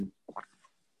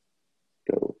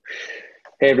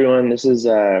Hey everyone, this is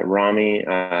Ramie.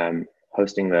 I'm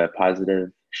hosting the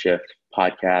Positive Shift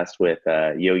podcast with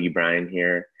Yogi Bryan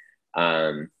here.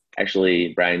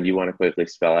 Actually, Brian, do you want to quickly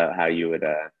spell out how you would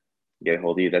get a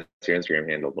hold of you? That's your Instagram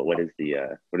handle, but what are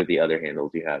the other handles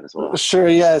you have as well? Sure,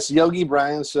 yes. Yogi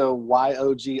Bryan, so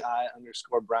YOGI_Bryan,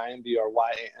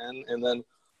 BRYAN. And then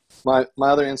my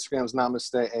other Instagram is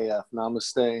Namaste AF,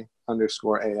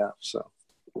 Namaste_AF. So,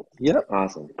 yep.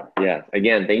 Awesome. Yeah.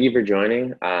 Again, thank you for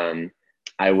joining.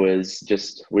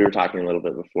 We were talking a little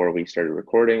bit before we started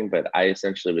recording, but I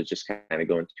essentially was just kind of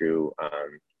going through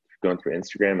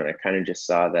Instagram, and I kind of just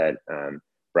saw that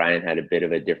Brian had a bit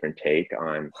of a different take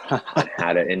on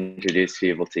how to introduce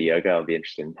people to yoga. I'll be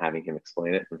interested in having him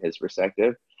explain it from his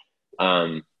perspective.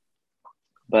 But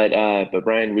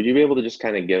Brian, would you be able to just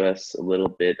kind of give us a little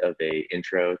bit of a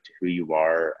intro to who you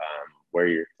are, where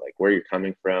you're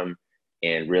coming from,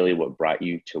 and really what brought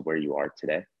you to where you are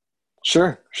today?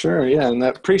 Sure. Yeah. And I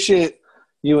appreciate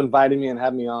you inviting me and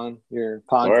having me on your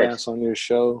podcast, on your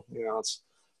show. It's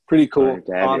pretty cool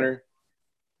honor.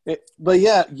 But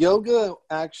yeah, yoga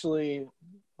actually,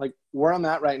 like where I'm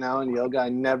at right now in yoga, I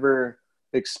never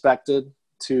expected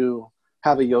to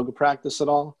have a yoga practice at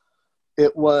all.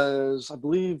 It was, I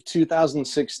believe,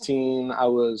 2016. I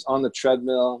was on the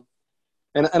treadmill,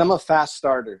 and I'm a fast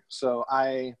starter. So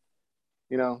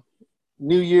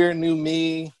new year, new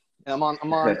me.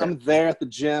 I'm there at the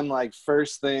gym like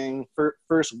first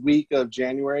week of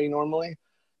January normally.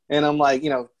 And I'm like,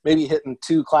 maybe hitting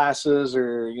 2 classes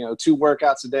or, 2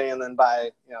 workouts a day. And then by,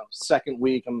 second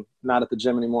week, I'm not at the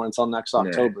gym anymore until next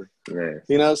October.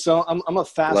 Nice. So I'm a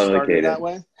fast starter that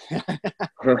way.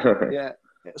 Yeah.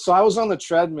 So I was on the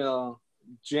treadmill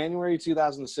January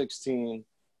 2016.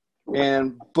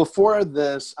 And before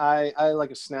this, I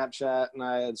like a Snapchat, and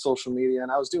I had social media,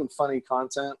 and I was doing funny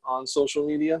content on social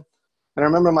media. And I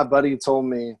remember my buddy told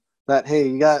me that, hey,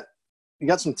 you got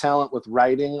some talent with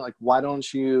writing. Like, why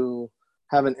don't you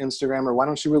have an Instagram, or why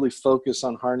don't you really focus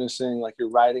on harnessing like your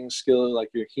writing skill, like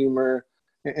your humor,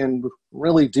 and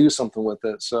really do something with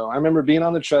it? So I remember being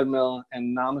on the treadmill,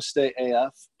 and Namaste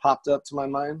AF popped up to my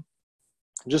mind.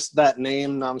 Just that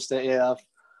name, Namaste AF,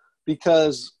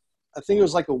 because I think it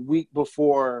was like a week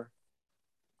before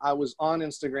I was on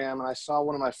Instagram, and I saw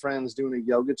one of my friends doing a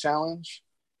yoga challenge.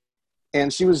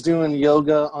 And she was doing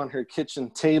yoga on her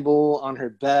kitchen table, on her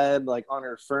bed, like on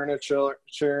her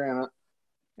furniture.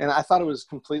 And I thought it was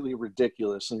completely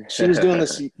ridiculous. And she was doing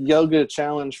this yoga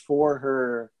challenge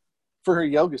for her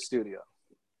yoga studio.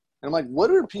 And I'm like, what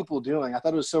are people doing? I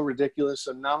thought it was so ridiculous.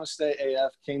 So Namaste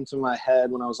AF came to my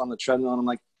head when I was on the treadmill. And I'm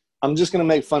like, I'm just going to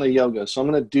make fun of yoga. So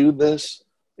I'm going to do this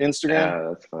Instagram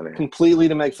That's funny. completely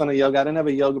to make fun of yoga. I didn't have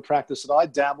a yoga practice at all. I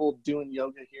dabbled doing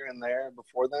yoga here and there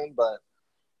before then, but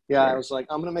yeah, I was like,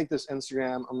 I'm going to make this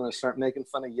Instagram. I'm going to start making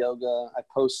fun of yoga. I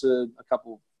posted a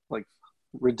couple like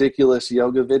ridiculous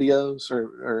yoga videos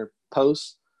or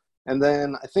posts. And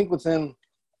then I think within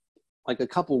like a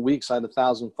couple weeks, I had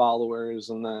 1,000 followers,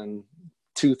 and then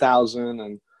 2,000.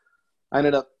 And I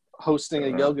ended up hosting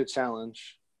a yoga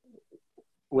challenge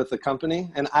with the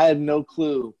company. And I had no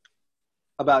clue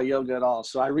about yoga at all.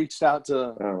 So I reached out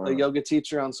to a yoga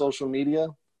teacher on social media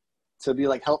to be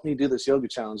like, help me do this yoga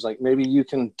challenge. Like, maybe you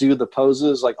can do the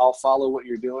poses. Like, I'll follow what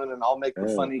you're doing, and I'll make the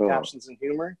funny captions and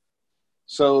humor.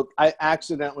 So I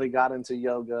accidentally got into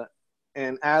yoga.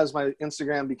 And as my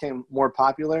Instagram became more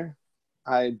popular,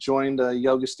 I joined a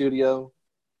yoga studio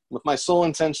with my sole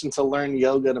intention to learn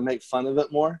yoga to make fun of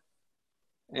it more.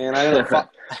 And I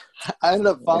ended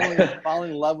up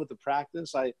falling in love with the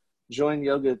practice. I joined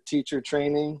yoga teacher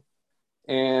training,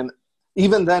 and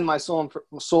even then, my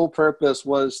sole purpose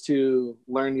was to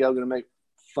learn yoga to make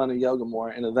fun of yoga more.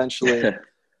 And eventually,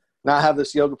 now I have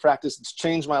this yoga practice. It's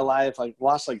changed my life. I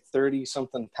lost like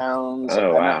 30-something pounds. I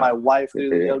met my wife through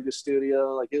the yoga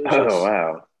studio. Like, it was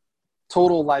just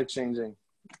total life-changing.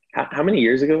 How many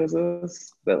years ago was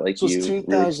this? This was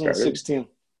 2016. Really,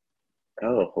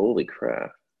 oh, holy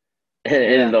crap.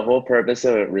 And the whole purpose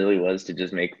of it really was to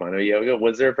just make fun of yoga.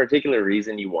 Was there a particular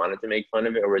reason you wanted to make fun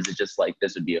of it, or was it just like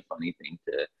this would be a funny thing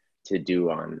to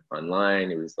do online?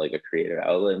 It was like a creative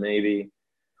outlet, maybe?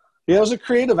 Yeah, it was a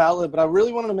creative outlet, but I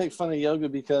really wanted to make fun of yoga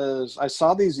because I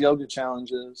saw these yoga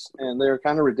challenges, and they were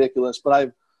kind of ridiculous. But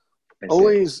I've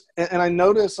always, and I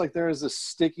noticed like there is this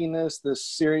stickiness, this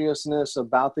seriousness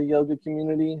about the yoga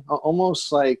community,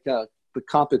 almost like the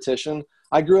competition.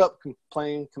 I grew up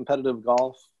playing competitive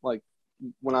golf, like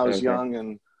when I was young,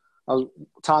 and I was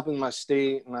topping my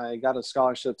state, and I got a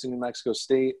scholarship to New Mexico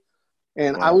State,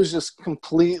 and I was just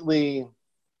completely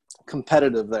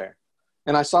competitive there.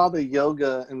 And I saw the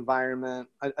yoga environment.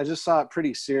 I just saw it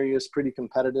pretty serious, pretty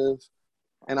competitive.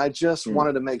 And I just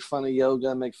wanted to make fun of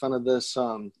yoga, make fun of this,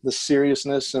 the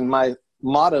seriousness. And my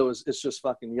motto is, it's just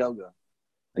fucking yoga.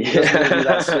 Like, it doesn't need to be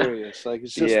that serious. Like,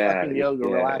 it's just fucking yoga.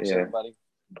 Relax, everybody.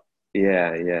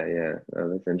 Yeah. Oh,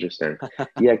 that's interesting.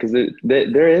 Yeah, because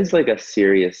there is like a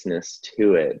seriousness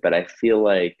to it, but I feel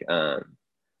like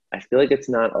it's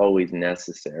not always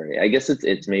necessary. I guess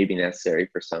it's maybe necessary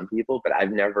for some people, but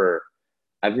I've never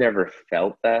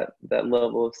felt that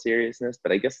level of seriousness.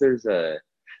 But I guess this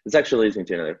actually leads me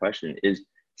to another question is,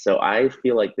 so I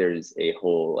feel like there's a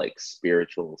whole like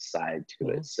spiritual side to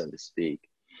it, so to speak.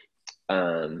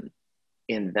 And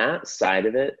that side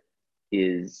of it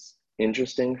is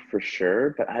interesting for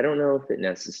sure, but I don't know if it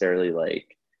necessarily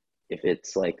like, if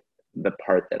it's like the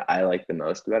part that I like the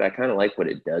most about it. I kind of like what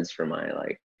it does for my,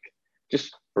 like,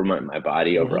 just for my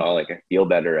body overall. Like, I feel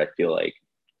better. I feel like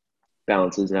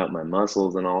balances out my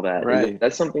muscles and all that. Right.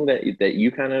 That's something that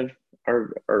you kind of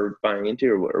are buying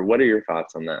into, or what are your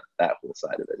thoughts on that whole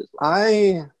side of it as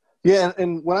well? Yeah,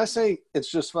 and when I say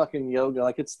it's just fucking yoga,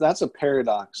 like, that's a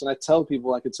paradox. And I tell people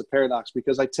like it's a paradox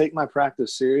because I take my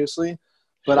practice seriously,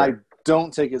 but I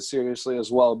don't take it seriously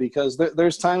as well, because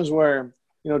there's times where,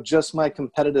 just my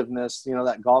competitiveness,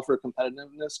 that golfer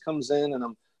competitiveness comes in, and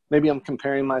I'm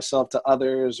comparing myself to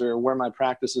others, or where my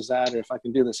practice is at, or if I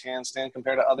can do this handstand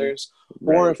compared to others,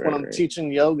 or if when I'm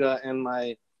teaching yoga and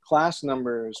my class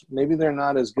numbers, maybe they're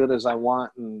not as good as I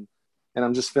want, and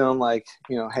I'm just feeling like,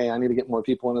 hey, I need to get more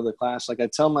people into the class. Like, I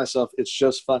tell myself, it's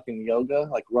just fucking yoga.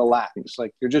 Like, relax.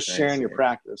 Like, you're just sharing your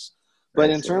practice. But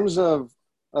in terms of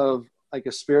like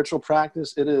a spiritual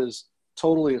practice, it is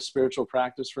totally a spiritual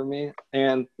practice for me.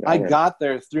 And I got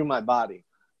there through my body.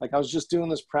 Like, I was just doing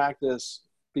this practice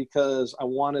because I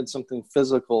wanted something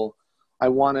physical. I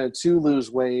wanted to lose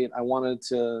weight. I wanted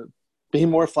to be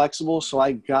more flexible. So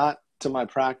I got to my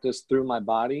practice through my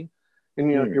body. And,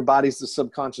 your body's the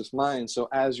subconscious mind. So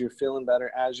as you're feeling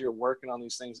better, as you're working on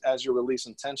these things, as you're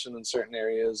releasing tension in certain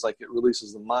areas, like, it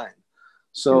releases the mind.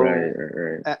 So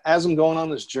as I'm going on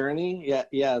this journey,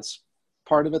 it's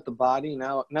part of it, the body.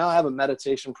 Now I have a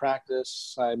meditation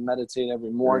practice. I meditate every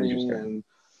morning, and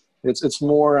it's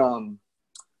more,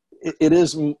 it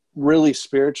is really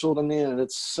spiritual to me. And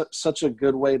it's such a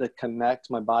good way to connect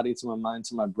my body to my mind,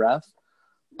 to my breath.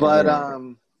 But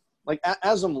like,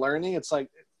 as I'm learning, it's like,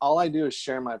 all I do is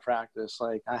share my practice.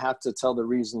 Like, I have to tell the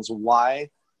reasons why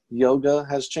yoga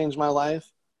has changed my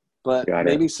life, but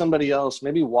maybe somebody else,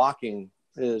 maybe walking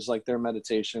is like their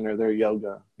meditation or their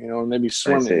yoga, or maybe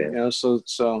swimming,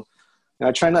 so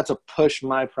I try not to push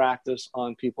my practice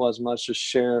on people as much as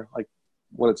share like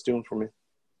what it's doing for me.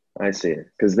 I see.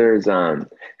 Because there's so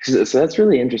that's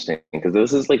really interesting, because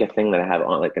this is like a thing that I have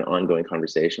on like an ongoing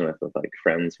conversation with like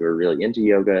friends who are really into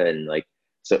yoga. And like,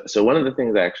 so one of the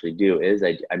things I actually do is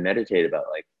I meditate about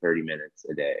like 30 minutes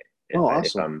a day.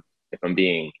 Awesome. If I'm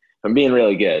being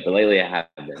really good, but lately I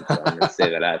haven't, so I'm gonna say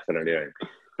that's what I'm doing.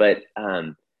 But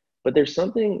there's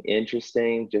something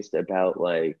interesting just about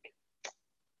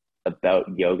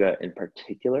yoga in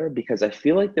particular, because I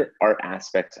feel like there are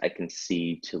aspects I can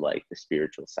see to like the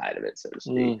spiritual side of it, so to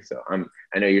speak. So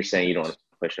I know you're saying you don't want to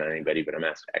push on anybody, but I'm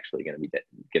actually going to be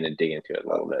going to dig into it a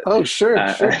little bit. Oh, sure.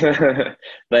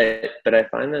 But I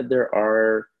find that there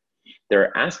are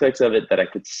aspects of it that I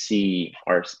could see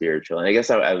are spiritual, and I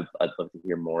guess I'd love to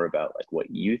hear more about like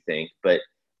what you think. But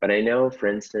I know, for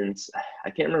instance, I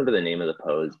can't remember the name of the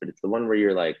pose, but it's the one where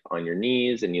you're like on your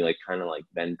knees and you like kind of like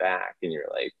bend back and you're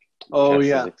like, chest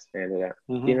is expanded out.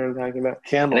 Do you know what I'm talking about?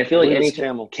 Camel. And I feel like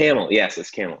camel. Yes, it's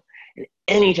camel. And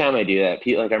anytime I do that,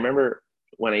 people, like, I remember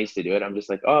when I used to do it, I'm just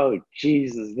like, oh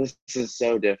Jesus, this is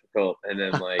so difficult. And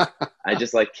then like I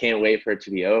just like can't wait for it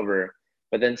to be over.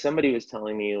 But then somebody was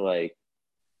telling me like,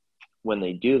 when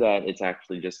they do that, it's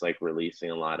actually just like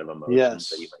releasing a lot of emotions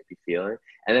that you might be feeling.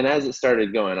 And then as it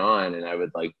started going on, and I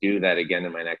would like do that again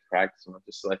in my next practice, and I'm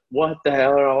just like, what the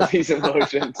hell are all these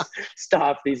emotions?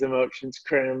 Stop these emotions,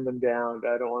 cram them down.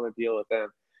 I don't want to deal with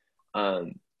them.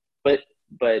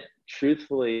 But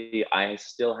truthfully, I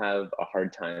still have a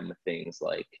hard time with things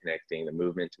like connecting the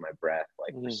movement to my breath.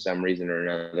 Like for some reason or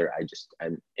another,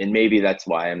 and maybe that's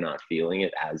why I'm not feeling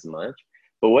it as much.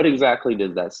 But what exactly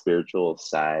does that spiritual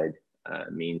side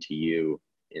mean to you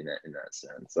in that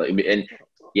sense? Like, and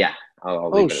yeah,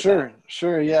 I'll leave it at that.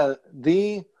 Sure. Yeah.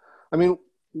 I mean,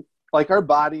 like, our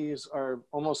bodies are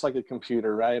almost like a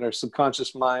computer, right? Our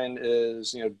subconscious mind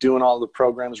is, doing all the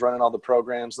programs, running all the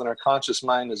programs. Then our conscious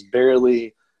mind is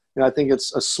barely, I think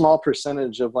it's a small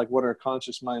percentage of like what our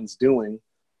conscious mind's doing.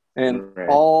 And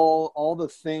all the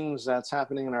things that's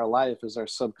happening in our life is our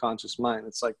subconscious mind.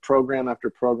 It's like program after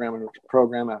program after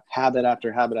program, habit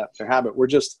after habit after habit. We're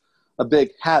just a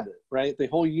big habit, right? The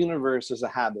whole universe is a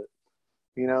habit,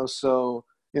 you know? So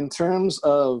in terms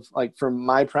of like for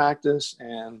my practice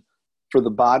and for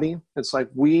the body, it's like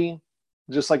we,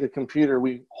 just like a computer,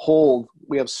 we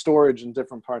have storage in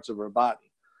different parts of our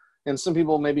body. And some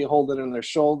people maybe hold it in their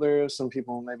shoulders, some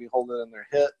people maybe hold it in their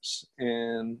hips,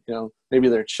 and you know, maybe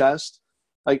their chest.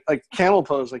 Like camel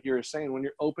pose, like you were saying, when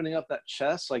you're opening up that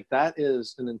chest, like that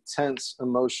is an intense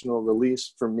emotional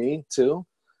release for me too.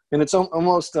 And it's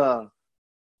almost a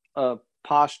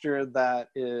posture that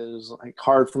is like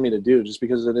hard for me to do just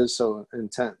because it is so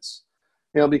intense.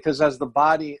 You know, because as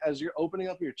you're opening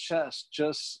up your chest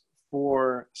just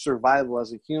for survival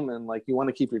as a human, like you want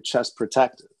to keep your chest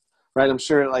protected, right? I'm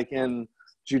sure like in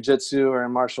jujitsu or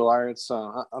in martial arts,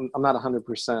 I'm not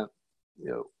 100%, you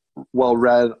know, well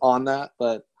read on that,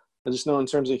 but I just know in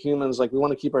terms of humans, like we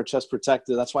want to keep our chest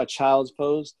protected. That's why child's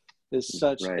pose is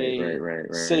such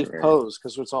safe pose,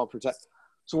 because it's all protected.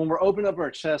 So when we're opening up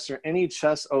our chest or any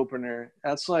chest opener,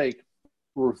 that's like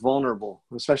we're vulnerable,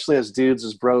 especially as dudes,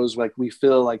 as bros. Like we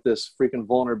feel like this freaking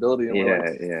vulnerability, and we're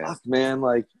like, "Fuck, man!"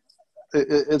 Like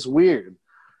it's weird,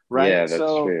 right? Yeah, that's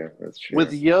so true. That's true.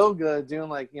 With yoga, doing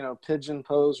like, you know, pigeon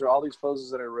pose or all these poses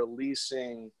that are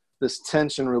releasing this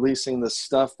tension, releasing the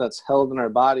stuff that's held in our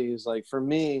bodies. Like for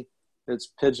me, it's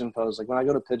pigeon pose. Like when I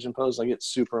go to pigeon pose, I get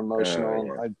super emotional.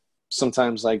 Yeah. I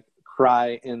sometimes like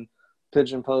cry in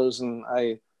pigeon pose, and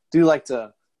I do like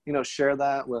to, you know, share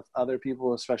that with other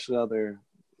people, especially other,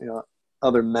 you know,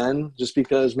 other men, just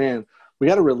because, man, we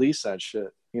got to release that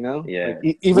shit, you know? Yeah.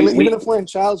 Like, even if we're in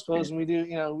child's pose and we do,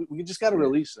 you know, we just got to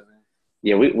release it, man.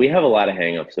 Yeah, we have a lot of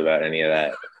hangups about any of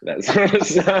that sort of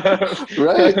stuff.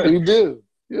 Right, we do.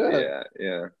 Yeah.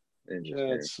 Yeah,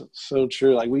 Interesting. it's so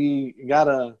true. Like we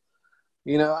gotta,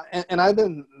 you know, and I've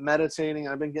been meditating.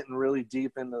 I've been getting really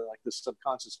deep into like the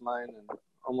subconscious mind and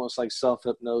almost like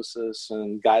self-hypnosis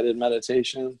and guided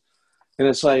meditation. And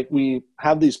it's like we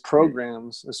have these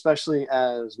programs, especially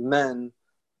as men,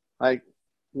 like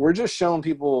we're just showing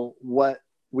people what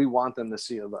we want them to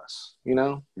see of us, you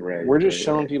know? We're just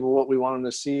showing people what we want them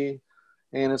to see.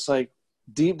 And it's like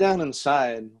deep down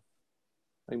inside,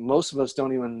 like most of us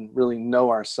don't even really know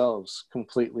ourselves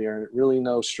completely, or really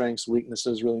know strengths,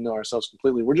 weaknesses, really know ourselves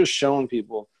completely. We're just showing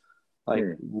people like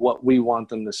what we want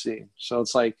them to see. So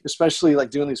it's like, especially like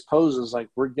doing these poses, like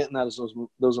we're getting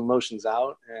those emotions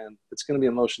out, and it's going to be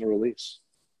emotional release.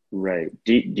 Right.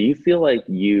 Do you feel like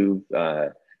you've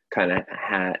kind of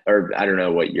had, or I don't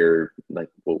know what your like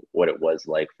what it was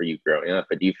like for you growing up,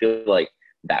 but do you feel like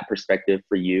that perspective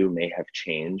for you may have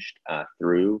changed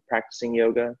through practicing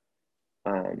yoga?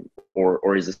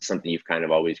 Or is this something you've kind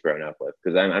of always grown up with?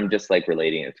 Because I'm just like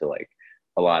relating it to like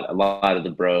a lot of the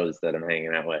bros that I'm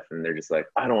hanging out with, and they're just like,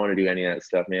 I don't want to do any of that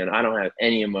stuff, man. I don't have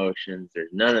any emotions.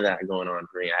 There's none of that going on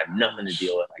for me. I have nothing to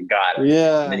deal with. I got it.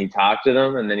 Yeah. And then you talk to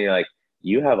them, and then you're like,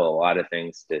 you have a lot of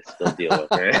things to still deal with,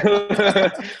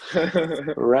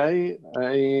 man. Right. I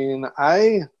mean,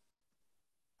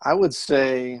 I would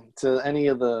say to any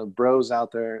of the bros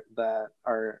out there that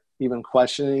are even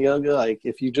questioning yoga, like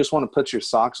if you just want to put your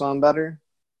socks on better,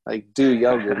 like do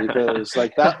yoga, because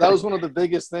like that was one of the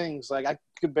biggest things. Like I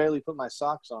could barely put my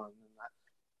socks on.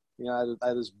 You know, I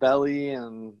had this belly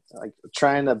and like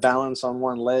trying to balance on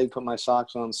one leg, put my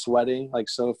socks on, sweating. Like,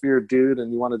 so if you're a dude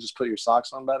and you want to just put your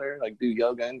socks on better, like do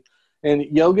yoga. And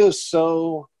yoga is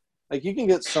so, like you can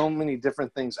get so many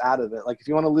different things out of it. Like if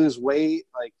you want to lose weight,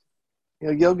 like, you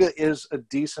know, yoga is a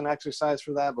decent exercise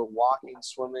for that, but walking,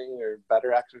 swimming are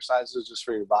better exercises just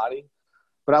for your body.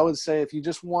 But I would say if you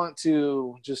just want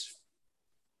to just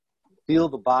feel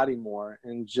the body more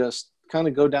and just kind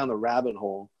of go down the rabbit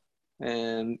hole,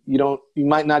 and you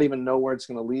might not even know where it's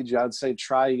going to lead you, I would say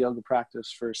try yoga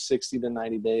practice for 60 to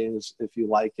 90 days. If you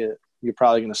like it, you're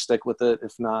probably going to stick with it.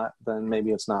 If not, then maybe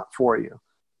it's not for you.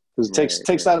 Because it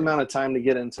takes that amount of time to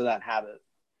get into that habit,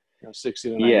 you know, 60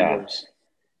 to 90 days.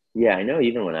 Yeah, I know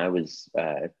even when I was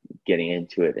getting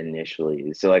into it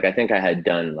initially, so like I think I had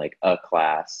done like a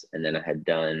class, and then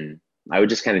I would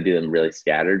just kind of do them really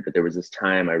scattered, but there was this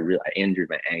time I injured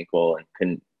my ankle and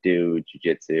couldn't do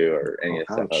jujitsu or any of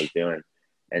the stuff I was doing.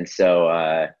 And so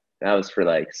that was for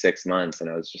like 6 months, and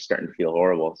I was just starting to feel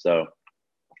horrible. So I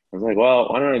was like, well,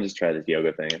 why don't I just try this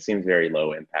yoga thing? It seems very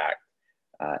low impact.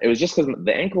 It was just because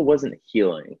the ankle wasn't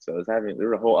healing. So there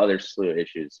were a whole other slew of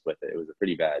issues with it. It was a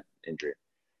pretty bad injury.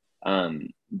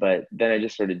 But then I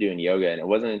just started doing yoga, and it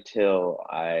wasn't until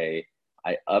I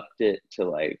upped it to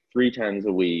like 3 times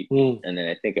a week. And then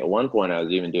I think at one point I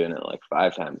was even doing it like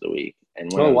 5 times a week.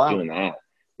 And when I was doing that,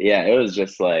 yeah, it was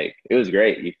just like, it was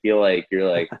great. You feel like you're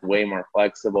like way more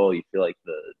flexible. You feel like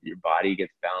your body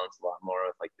gets balanced a lot more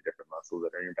with like the different muscles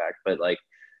that are in your back. But like,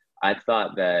 I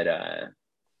thought that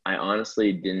I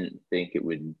honestly didn't think it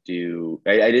would do.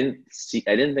 I didn't see.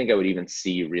 I didn't think I would even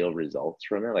see real results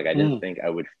from it. Like I didn't Mm, think I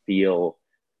would feel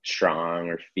strong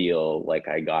or feel like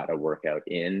I got a workout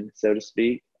in, so to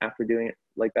speak, after doing it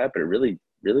like that. But it really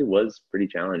was pretty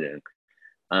challenging.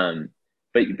 Um,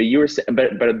 but you were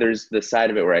but there's the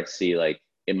side of it where I see like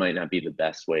it might not be the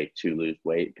best way to lose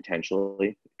weight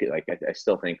potentially. Like I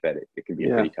still think that it can be a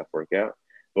yeah, pretty tough workout.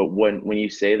 But when you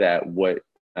say that, what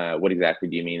exactly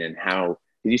do you mean, and how?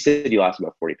 Because you said you lost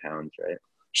about 40 pounds, right?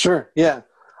 sure. Yeah.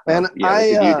 And Yeah. What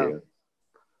did you do?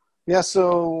 yeah,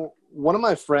 so one of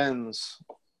my friends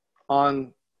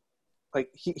on, like,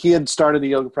 he had started a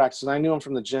yoga practice, and I knew him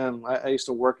from the gym. I used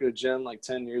to work at a gym like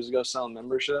 10 years ago selling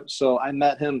memberships. So I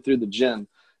met him through the gym,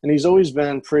 and he's always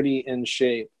been pretty in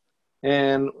shape.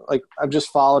 And like, I've just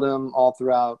followed him all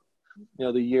throughout,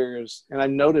 the years. And I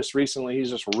noticed recently he's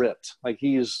just ripped. Like,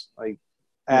 he's like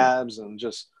Hmm. abs and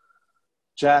just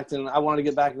jacked. And I wanted to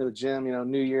get back into the gym,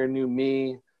 new year, new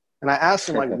me. And I asked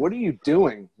him, like, what are you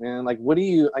doing, man? Like,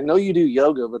 I know you do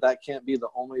yoga, but that can't be the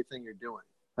only thing you're doing.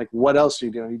 Like, what else are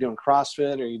you doing? Are you doing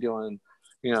CrossFit? Are you doing,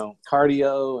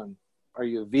 cardio? And are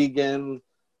you a vegan?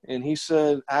 And he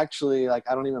said, actually, like,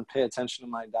 I don't even pay attention to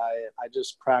my diet. I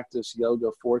just practice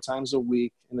yoga 4 times a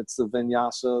week. And it's the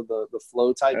vinyasa, the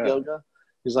flow type Oh, yoga.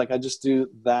 He's like, I just do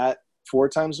that 4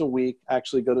 times a week,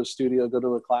 actually go to a studio, go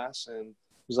to a class. And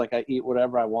he's like, I eat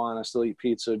whatever I want. I still eat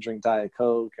pizza, drink Diet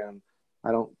Coke, and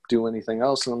I don't do anything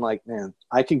else. And I'm like, man,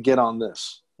 I could get on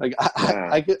this. Like, wow.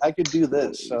 I could do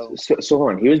this. So So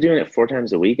hold on. He was doing it 4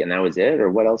 times a week, and that was it, or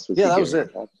what else was yeah, he that was doing on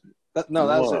it. top? No,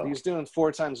 that was it. Whoa. He's doing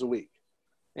 4 times a week.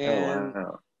 Oh And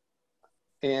wow.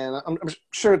 I'm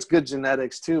sure it's good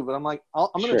genetics too, but I'm like, I'm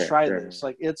going to Sure, try sure. this.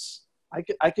 Like,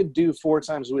 I could do 4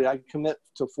 times a week. I could commit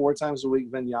to 4 times a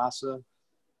week vinyasa.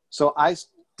 So I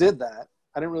did that.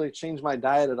 I didn't really change my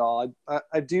diet at all.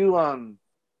 I do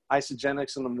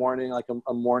isogenics in the morning, like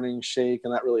a morning shake,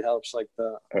 and that really helps. Like,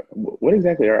 What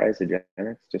exactly are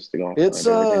isogenics? Just to go off on a it's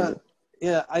bit of a tangent.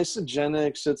 yeah,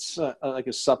 isogenics. It's like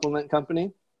a supplement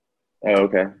company. Oh,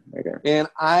 okay. Okay. And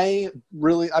I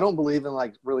don't believe in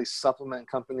like really supplement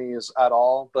companies at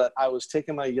all, but I was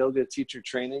taking my yoga teacher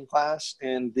training class,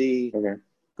 and Okay.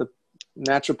 the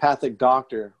naturopathic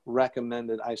doctor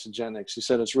recommended isogenics. He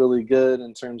said it's really good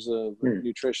in terms of Hmm.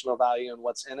 nutritional value and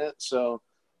what's in it. So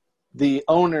the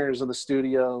owners of the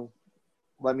studio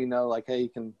let me know, like, hey, you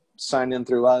can sign in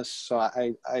through us. So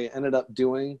I ended up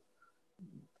doing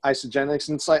isogenics,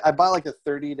 and it's like I bought like a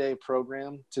 30-day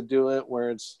program to do it, where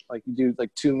it's like you do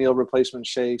like 2 meal replacement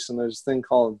shakes, and there's a thing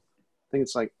called, I think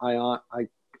it's like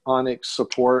ionic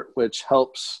support, which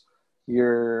helps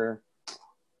your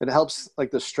it helps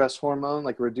like the stress hormone,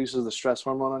 like reduces the stress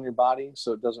hormone on your body,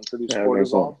 so it doesn't produce Okay,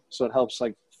 cortisol, cool. so it helps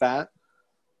like fat.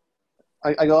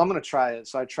 I go, I'm gonna try it.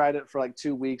 So I tried it for like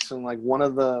 2 weeks, and like one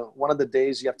of the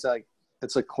days you have to, like,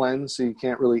 it's a cleanse, so you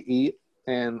can't really eat,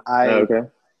 and Oh, it okay.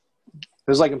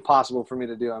 was like impossible for me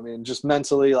to do. I mean, just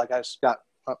mentally, like, I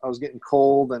was getting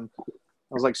cold, and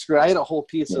I was like, screw it. I ate a whole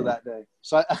pizza Yeah. that day.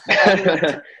 So I ended up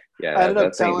I Yeah, ended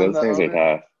up telling those the things are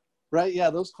owner, tough. right? Yeah,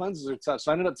 those cleanses are tough.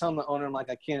 So I ended up telling the owner, I'm like,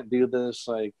 I can't do this.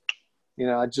 Like,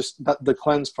 I just, the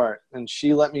cleanse part. And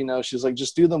she let me know. She's like,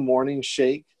 just do the morning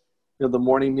shake, the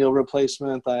morning meal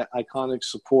replacement, the iconic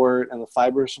support, and the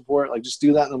fiber support. Like, just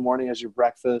do that in the morning as your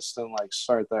breakfast, and like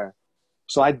start there.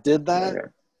 So I did that. Okay.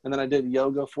 And then I did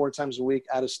yoga 4 times a week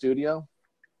at a studio.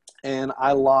 And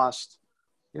I lost,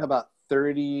 about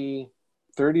 30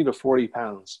 to 40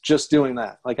 pounds just doing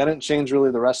that. Like, I didn't change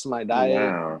really the rest of my diet.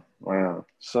 Wow. Wow.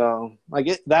 So like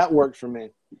that worked for me.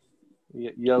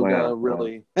 Yoga Wow. Wow.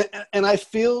 really, and I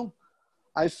feel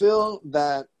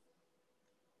that,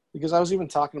 because I was even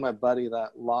talking to my buddy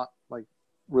that like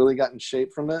really got in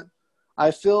shape from it.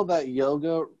 I feel that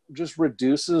yoga just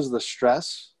reduces the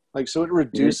stress. Like, so it Mhm.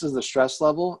 reduces the stress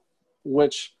level,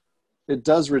 which it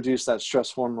does reduce that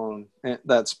stress hormone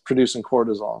that's producing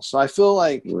cortisol. So I feel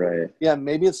like, Right. yeah,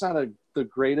 maybe it's not the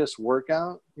greatest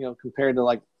workout, compared to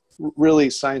like really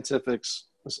scientifically,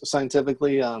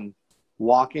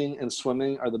 walking and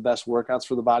swimming are the best workouts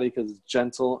for the body because it's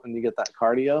gentle and you get that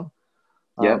cardio.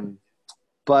 Yeah. Um,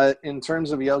 but in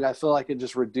terms of yoga, I feel like it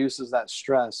just reduces that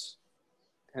stress,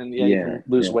 and yeah, you Yeah. can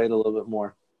lose Yeah. weight a little bit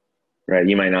more. Right.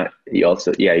 You might not, you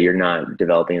also, yeah, you're not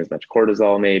developing as much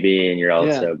cortisol maybe, and you're Yeah.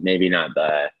 also maybe not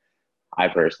I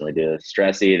personally do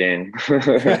stress eating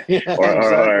Yeah, or, or,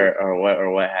 exactly.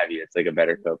 or what have you. It's like a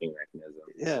better coping mechanism,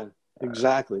 Yeah, uh,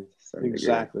 exactly. to some degree.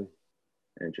 Exactly.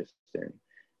 Interesting.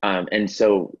 And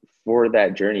so for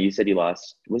that journey, you said you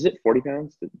lost, was it 40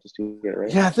 pounds? Just to get it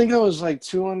right? Yeah, I think I was like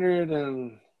 200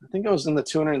 and I think I was in the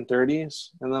 230s,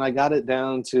 and then I got it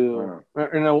down to,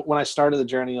 when I started the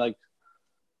journey, like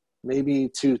maybe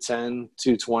 210,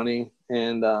 220,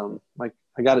 and like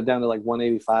I got it down to like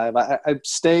 185. I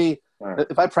stay,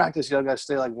 if I practice yoga, I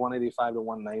stay like 185 to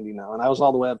 190 now, and I was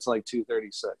all the way up to like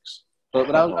 236.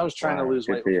 But I was trying to lose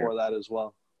weight before that as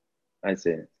well. I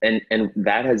see. And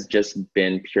that has just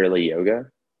been purely yoga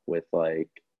with like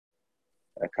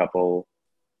a couple.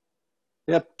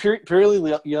 Yeah,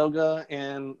 purely yoga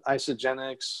and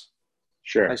isogenics.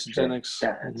 Sure. Isogenics.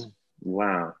 Sure.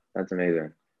 Wow, that's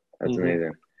amazing. That's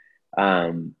amazing.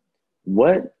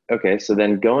 Okay, so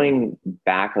then going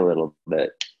back a little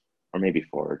bit, or maybe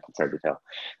forward, it's hard to tell.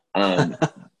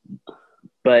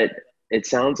 But it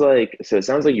sounds like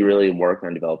you really worked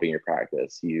on developing your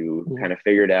practice. You kind of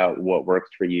figured out what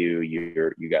worked for you.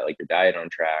 You got like your diet on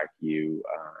track. You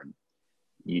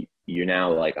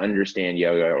now like understand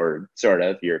yoga, or sort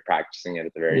of, you're practicing it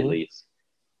at the very least.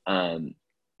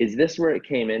 Is this where it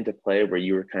came into play, where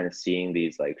you were kind of seeing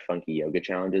these like funky yoga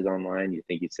challenges online? You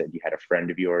think you said you had a friend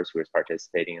of yours who was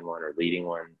participating in one or leading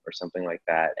one or something like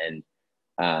that, and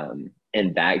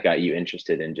that got you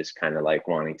interested in just kind of like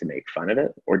wanting to make fun of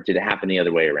it? Or did it happen the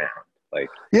other way around? Like,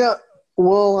 yeah,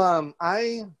 well,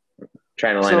 I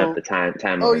trying to line up the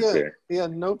timelines here. Yeah,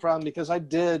 no problem. Because I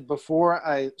did, before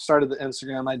I started the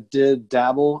Instagram, I did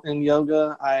dabble in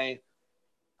yoga.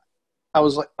 I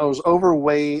was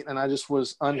overweight, and I just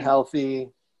was unhealthy,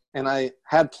 and I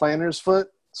had planner's foot.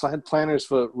 So I had planner's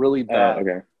foot really bad.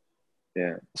 Okay.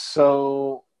 Yeah.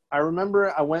 So I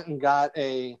remember I went and got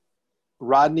a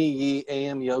Rodney Yee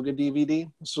AM yoga DVD.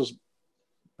 This was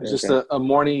just a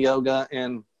morning yoga.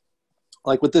 And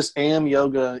like with this AM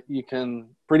yoga, you can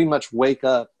pretty much wake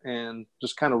up and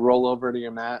just kind of roll over to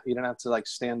your mat. You don't have to like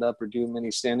stand up or do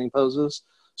many standing poses.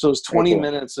 So it was 20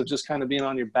 minutes of just kind of being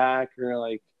on your back, or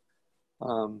like,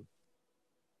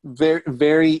 very,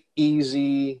 very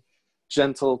easy,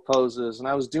 gentle poses. And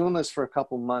I was doing this for a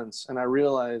couple months, and I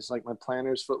realized like my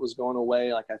planner's foot was going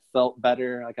away. Like I felt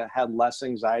better. Like I had less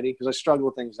anxiety, because I struggle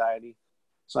with anxiety.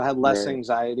 So I had less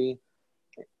anxiety.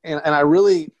 And I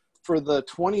really, for the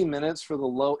 20 minutes, for the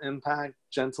low impact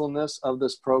gentleness of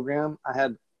this program, I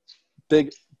had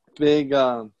big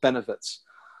benefits.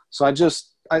 So I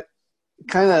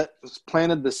kind of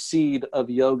planted the seed of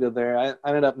yoga there. I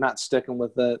ended up not sticking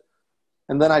with it.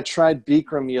 And then I tried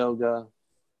Bikram yoga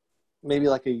maybe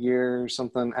like a year or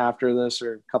something after this,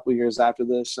 or a couple of years after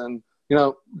this. And,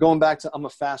 going back to, I'm a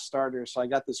fast starter. So I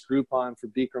got this Groupon for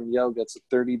Bikram yoga. It's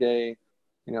a 30-day,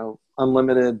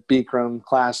 unlimited Bikram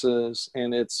classes,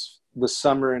 and it's the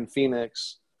summer in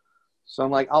Phoenix. So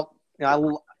I'm like,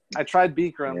 I tried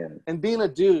Bikram, and being a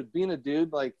dude,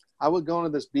 like I would go into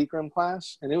this Bikram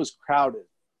class and it was crowded,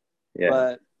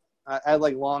 but I had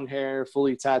like long hair,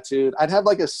 fully tattooed. I'd have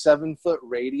like a 7-foot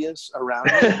radius around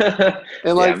me.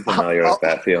 And like, I'm familiar with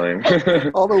that feeling.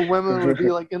 All the women would be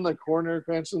like in the corner,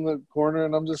 crouched in the corner.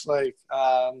 And I'm just like,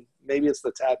 maybe it's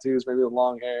the tattoos, maybe the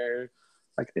long hair.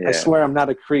 Like, I swear I'm not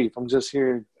a creep. I'm just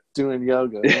here doing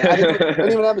yoga. I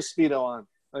didn't even have a Speedo on.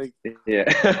 Like,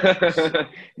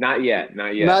 not yet.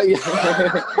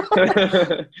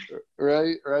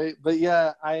 Right. But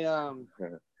yeah, and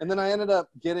then I ended up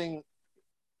getting,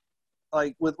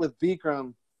 like with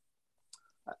Bikram,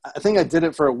 I think I did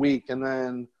it for a week, and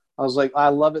then I was like, I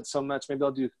love it so much, maybe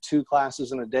I'll do 2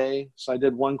 classes in a day. So I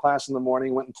did 1 class in the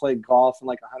morning, went and played golf in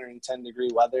like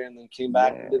 110-degree weather, and then came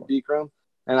back and did Bikram.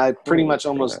 And I pretty much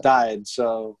almost died.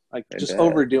 So like, just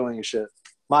overdoing shit.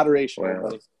 Moderation,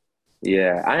 everybody.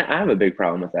 Yeah, I have a big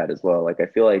problem with that as well. Like, I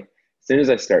feel like as soon as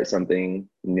I start something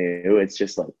new, it's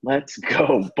just like, let's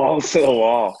go, balls to the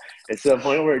wall. It's to the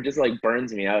point where it just like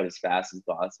burns me out as fast as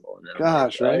possible. And then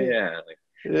gosh, I'm like, right? Oh, yeah.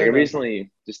 Like I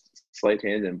recently, just slight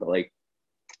tangent, but like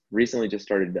recently just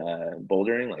started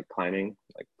bouldering, like climbing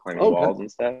walls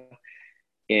and stuff.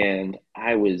 And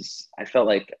I felt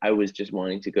like I was just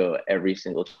wanting to go every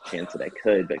single chance that I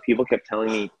could, but people kept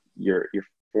telling me your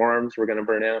forearms were going to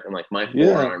burn out. I'm like, my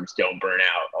forearms don't burn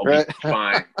out. I'll be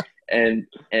fine.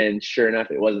 And sure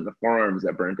enough, it wasn't the forearms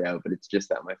that burnt out, but it's just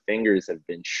that my fingers have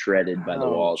been shredded by the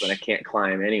walls, and I can't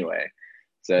climb anyway.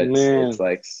 So it's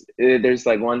like, there's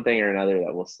like one thing or another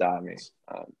that will stop me. It's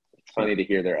funny to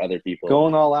hear there are other people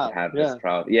going all out have this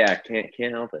problem. Yeah. Can't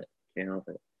help it.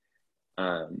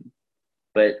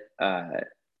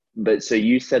 But so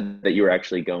you said that you were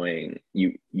actually going,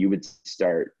 you would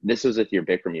start, this was with your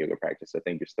Bikram yoga practice. I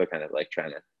think you're still kind of like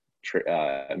trying to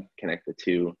connect the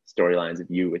 2 storylines of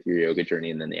you with your yoga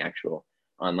journey and then the actual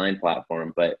online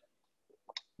platform. But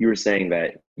you were saying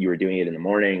that you were doing it in the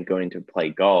morning, going to play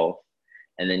golf,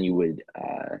 and then you would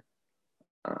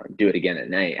do it again at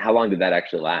night. How long did that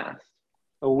actually last?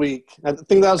 a week. I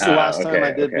think that was the last time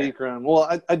I Okay, did okay, Bikram.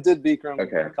 Well, I did Bikram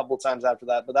okay. a couple of times after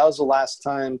that, but that was the last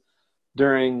time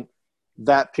during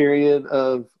that period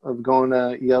of going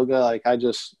to yoga. Like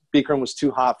Bikram was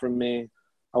too hot for me.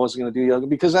 I wasn't going to do yoga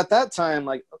because at that time,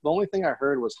 like the only thing I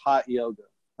heard was hot yoga.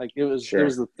 Like it was Sure.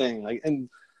 the thing. Like, and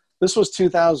this was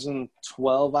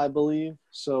 2012, I believe.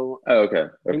 So Oh, okay,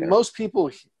 I mean,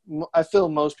 okay. I feel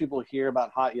most people hear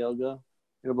about hot yoga,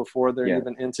 before they're Yeah.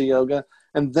 even into yoga.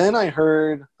 And then I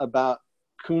heard about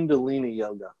Kundalini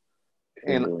yoga.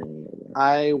 And Kundalini yoga.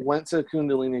 I went to a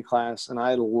Kundalini class and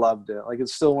I loved it. Like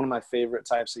it's still one of my favorite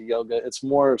types of yoga. It's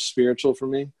more spiritual for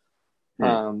me.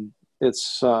 Hmm.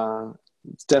 It's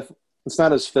it's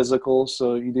not as physical.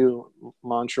 So you do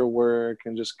mantra work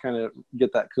and just kind of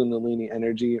get that Kundalini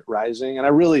energy rising. And I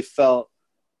really felt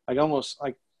like almost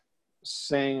like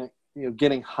saying,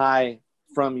 getting high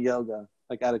from yoga,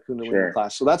 like at a Kundalini Sure.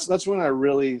 class. So that's when I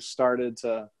really started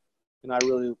to, I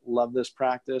really love this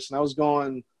practice. And I was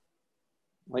going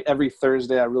like every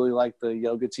Thursday. I really liked the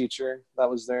yoga teacher that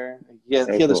was there. Oh, He had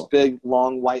this cool. big,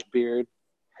 long white beard,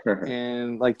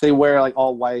 and like they wear like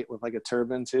all white with like a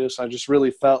turban too. So I just really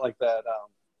felt like that.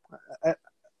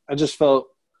 I just felt,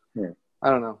 Hmm. I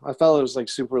don't know. I felt it was like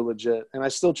super legit. And I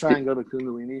still try and go to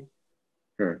Kundalini.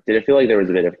 Did it feel like there was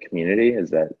a bit of community? Is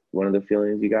that one of the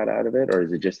feelings you got out of it, or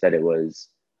is it just that it was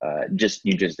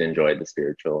you just enjoyed the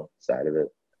spiritual side of it?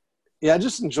 Yeah, I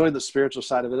just enjoyed the spiritual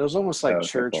side of it. It was almost Oh, like okay,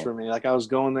 church cool. for me. Like I was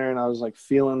going there and I was like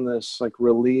feeling this like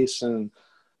release, and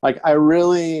like I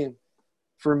really,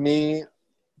 for me,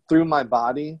 through my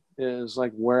body is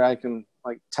like where I can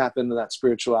like tap into that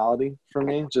spirituality for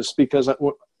me, just because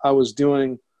I was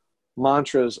doing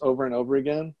mantras over and over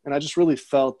again. And I just really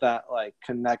felt that like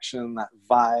connection, that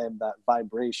vibe, that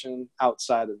vibration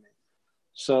outside of me.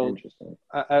 So Interesting.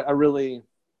 I really,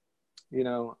 you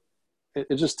know,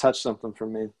 it just touched something for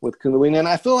me with Kundalini. And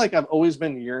I feel like I've always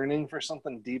been yearning for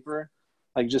something deeper,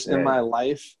 like just in Right. my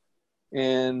life.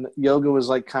 And yoga was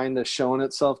like kind of showing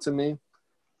itself to me.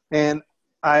 And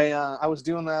I was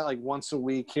doing that like once a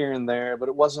week here and there, but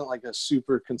it wasn't like a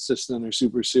super consistent or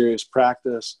super serious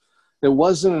practice. It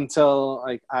wasn't until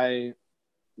like I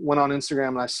went on Instagram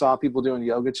and I saw people doing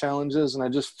yoga challenges, and I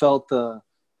just felt the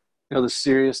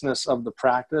seriousness of the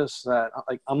practice that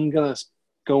like I'm gonna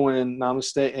go in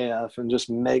Namaste AF and just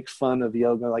make fun of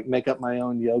yoga, like make up my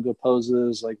own yoga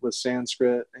poses like with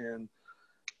Sanskrit, and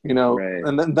Right.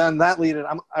 and then that leaded.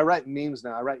 I write memes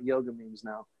now. I write yoga memes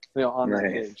now, on that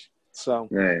Nice. page. So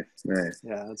Nice. Nice.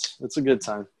 yeah, it's a good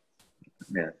time.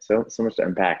 Yeah. So much to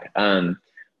unpack.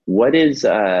 What is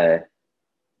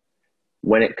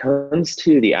when it comes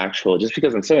to the actual, just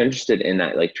because I'm so interested in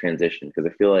that like transition,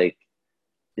 because I feel like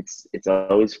it's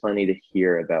always funny to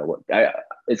hear about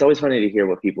it's always funny to hear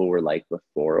what people were like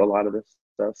before a lot of this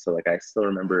stuff. So like I still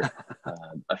remember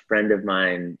a friend of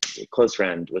mine, a close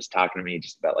friend, was talking to me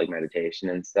just about like meditation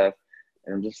and stuff,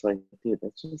 and I'm just like, dude,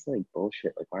 that's just like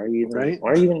bullshit. Like Right?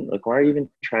 why are you even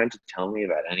trying to tell me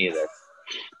about any of this?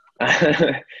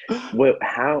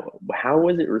 How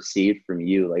was it received from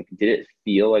you? Like, did it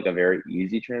feel like a very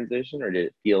easy transition, or did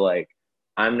it feel like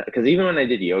I'm not, because even when I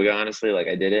did yoga, honestly, like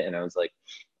I did it and I was like,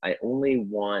 I only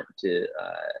want to,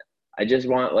 I just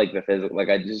want like the physical, like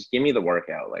I just give me the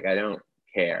workout. Like I don't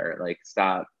care. Like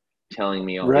stop telling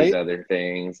me all these Right? other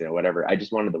things, whatever. I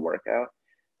just wanted the workout.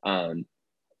 Um,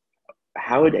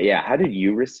 how did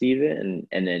you receive it? And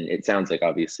then it sounds like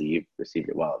obviously you've received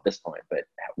it well at this point, but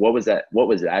what was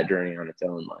that journey on its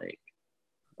own like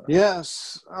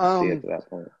Yes. to get to that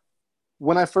point?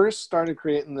 When I first started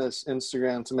creating this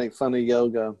Instagram to make fun of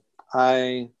yoga,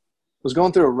 I was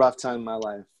going through a rough time in my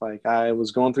life. Like I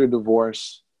was going through a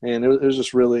divorce, and it was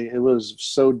just really, it was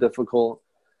so difficult.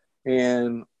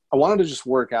 And I wanted to just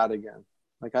work out again.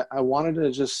 Like I wanted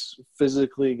to just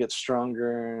physically get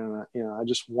stronger, and I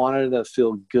just wanted to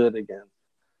feel good again.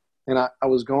 And I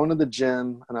was going to the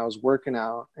gym and I was working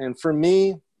out. And for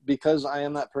me, because I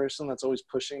am that person that's always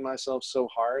pushing myself so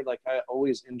hard, like I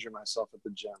always injure myself at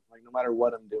the gym, like no matter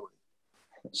what I'm doing.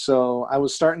 So I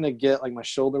was starting to get like my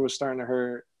shoulder was starting to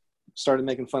hurt, started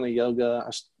making fun of yoga.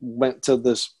 I went to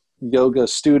this yoga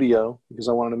studio because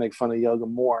I wanted to make fun of yoga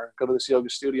more, go to this yoga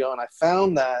studio. And I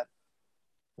found that,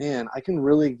 man, I can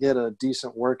really get a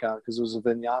decent workout because it was a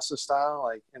vinyasa style.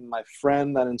 Like, and my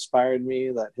friend that inspired me,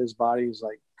 that his body's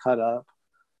like cut up,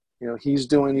 he's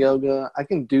doing yoga. I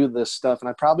can do this stuff and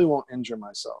I probably won't injure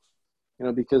myself,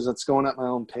 because it's going at my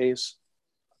own pace.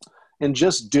 And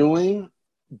just doing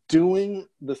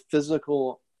the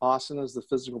physical asanas, the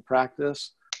physical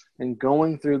practice, and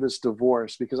going through this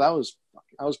divorce, because I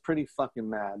was pretty fucking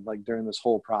mad, like during this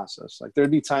whole process. Like there'd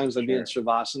be times I'd be in Sure.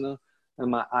 Shavasana and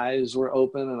my eyes were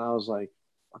open and I was like,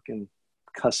 fucking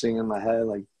cussing in my head,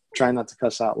 like trying not to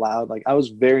cuss out loud. Like I was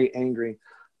very angry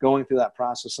going through that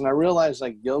process. And I realized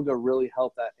like yoga really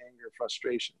helped that anger,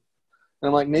 frustration. And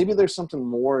I'm like, maybe there's something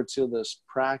more to this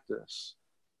practice.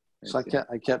 So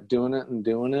I kept doing it,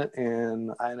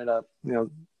 and I ended up,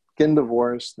 getting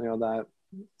divorced. That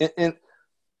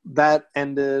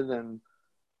ended, and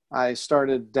I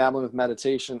started dabbling with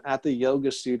meditation at the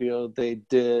yoga studio. They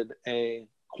did a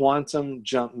quantum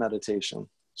jump meditation.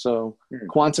 So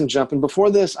quantum jump, and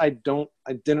before this, I didn't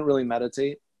really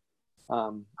meditate.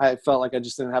 I felt like I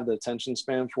just didn't have the attention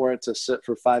span for it to sit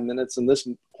for 5 minutes. And this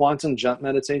quantum jump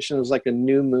meditation was like a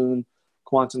new moon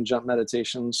quantum jump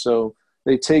meditation. So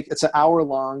it's an hour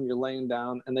long, you're laying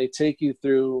down, and they take you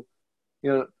through,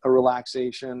 a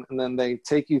relaxation. And then they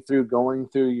take you through going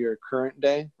through your current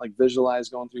day, like visualize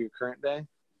going through your current day,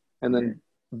 and then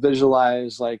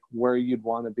visualize like where you'd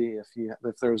want to be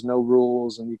if there was no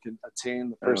rules and you could attain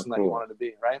the person that you wanted to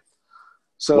be. Right.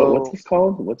 So what's this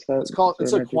called? What's that?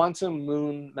 It's a quantum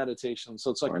moon meditation. So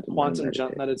it's like quantum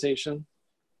jump meditation.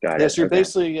 Got it. Yes, you're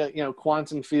basically,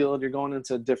 quantum field. You're going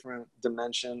into a different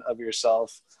dimension of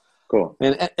yourself. Cool.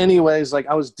 And anyways, like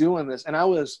I was doing this, and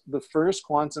the first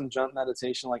quantum jump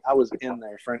meditation, like I was in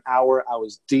there for an hour. I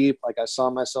was deep. Like I saw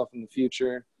myself in the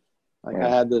future. Like I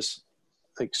had this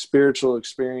like spiritual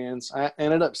experience. I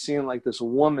ended up seeing like this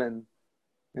woman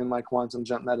in my quantum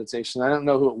jump meditation. I don't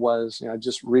know who it was. I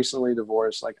just recently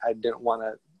divorced. Like I didn't want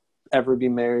to ever be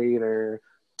married or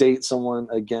date someone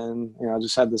again. I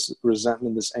just had this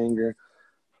resentment, this anger.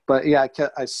 But yeah,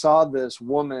 I saw this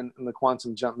woman in the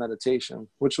quantum jump meditation,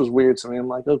 which was weird to me. I'm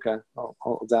like, okay,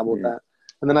 I'll dabble with that.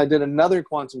 And then I did another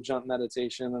quantum jump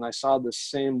meditation, and I saw the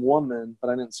same woman, but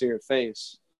I didn't see her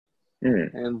face.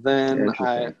 And then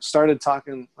I started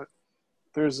talking.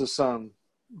 There's this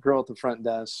girl at the front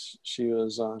desk. She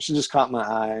just caught my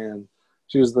eye, and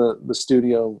she was the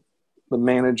studio, the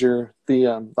manager,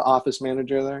 the office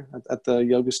manager there at the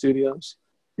yoga studios.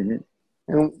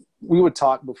 And we would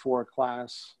talk before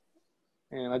class,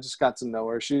 and I just got to know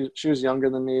her. She was younger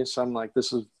than me, so I'm like,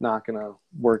 this is not gonna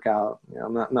work out.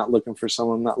 I'm not looking for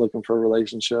someone. I'm not looking for a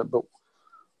relationship. But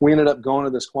we ended up going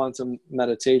to this quantum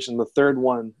meditation, the third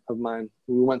one of mine.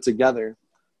 We went together.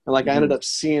 And like I ended up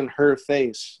seeing her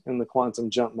face in the quantum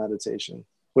jump meditation,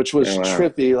 which was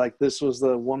trippy. Like this was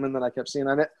the woman that I kept seeing.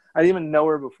 I didn't even know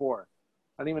her before.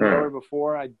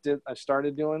 I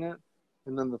started doing it.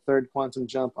 And then the third quantum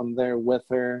jump, I'm there with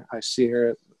her. I see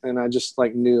her, and I just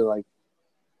like knew like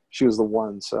she was the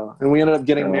one. So, and we ended up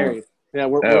getting married. Yeah.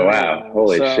 We're married now.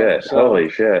 Holy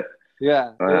shit.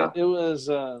 Yeah. Wow. It was,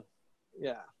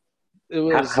 it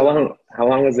was. How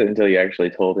long was it until you actually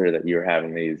told her that you were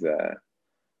having these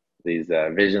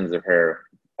visions of her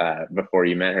before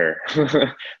you met her?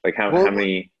 Like how long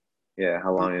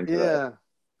into that?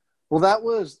 Well, that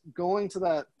was going to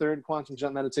that third quantum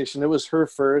jump meditation. It was her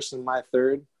first and my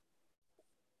third.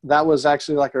 That was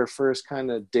actually like our first kind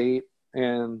of date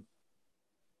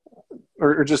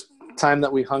or just time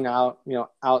that we hung out,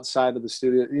 outside of the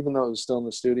studio, even though it was still in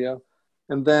the studio.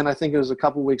 And then I think it was a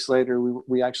couple weeks later,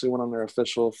 we actually went on our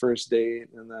official first date,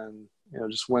 and then,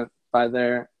 just went by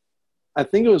there. I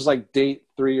think it was like date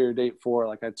 3 or date 4.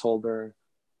 Like I told her.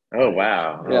 Oh,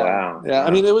 wow. Yeah.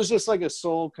 I mean, it was just like a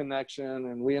soul connection,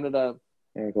 and we ended up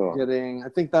getting, I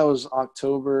think that was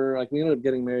October. Like we ended up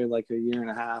getting married like a year and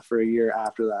a half or a year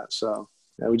after that. So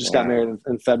yeah, we just got married in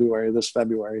this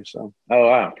February. So. Oh,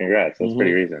 wow. Congrats. That's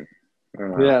pretty recent. Oh,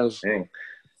 wow. Yeah.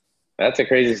 That's a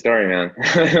crazy story, man.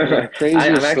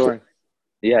 Crazy story.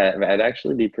 I'd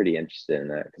actually be pretty interested in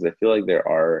that, because I feel like there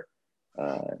are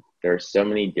so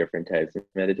many different types of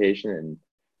meditation, and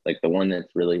like the one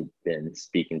that's really been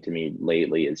speaking to me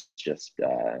lately is just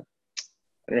I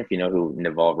don't know if you know who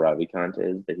Naval Ravikant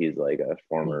is, but he's like a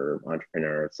former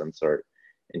entrepreneur of some sort,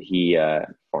 and he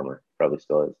probably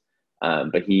still is,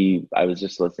 but I was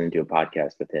just listening to a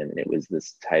podcast with him, and it was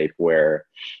this type where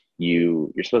you're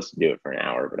supposed to do it for an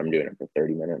hour, but I'm doing it for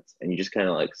 30 minutes, and you just kind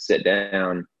of like sit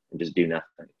down and just do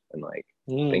nothing, and like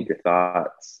think your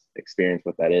thoughts, experience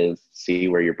what that is, see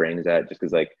where your brain is at, just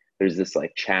because like there's this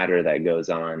like chatter that goes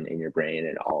on in your brain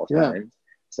at all times.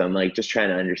 So I'm like just trying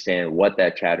to understand what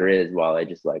that chatter is while I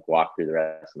just like walk through the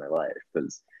rest of my life,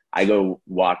 because I go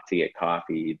walk to get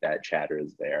coffee, that chatter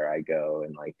is there. I go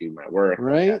and like do my work,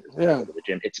 right? Go to the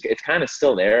gym. It's kind of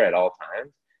still there at all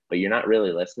times, but you're not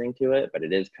really listening to it, but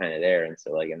it is kind of there. And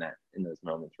so like in those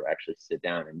moments where I actually sit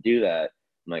down and do that,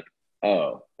 I'm like,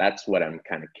 oh, that's what I'm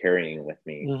kind of carrying with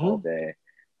me all day.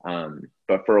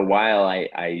 But for a while,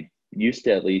 I used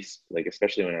to, at least like,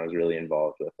 especially when I was really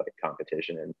involved with like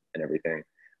competition and everything,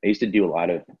 I used to do a lot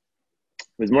of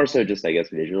was more so just, I guess,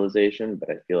 visualization,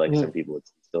 but I feel like some Mhm. people would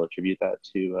still attribute that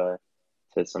to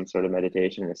some sort of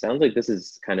meditation. It sounds like this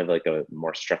is kind of like a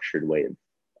more structured way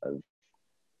of,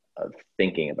 of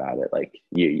thinking about it. Like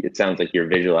it sounds like you're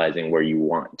visualizing where you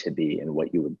want to be and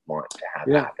what you would want to have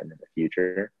Yeah. happen in the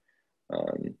future.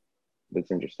 Um, that's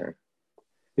interesting.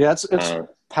 Yeah, it's Yeah.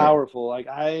 powerful. Like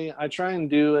I try and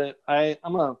do it.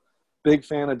 I'm a big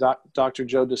fan of Dr.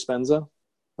 Joe Dispenza.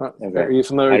 Okay. Are you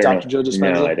familiar I with don't Dr. know. Joe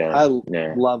No, I Dispenza? don't. I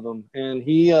No. love him. And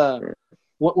he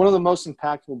one of the most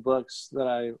impactful books that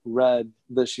I read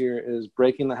this year is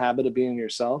Breaking the Habit of Being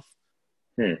Yourself.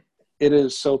 Hmm. It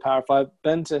is so powerful. I've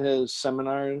been to his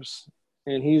seminars,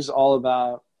 and he's all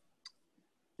about,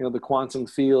 the quantum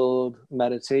field,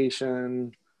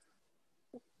 meditation.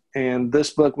 And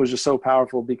this book was just so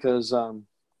powerful because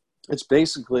it's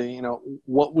basically,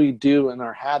 what we do in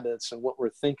our habits and what we're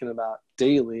thinking about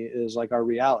daily is like our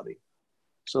reality.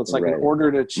 So it's like in Right.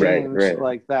 order to Right. change Right.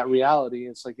 like that reality,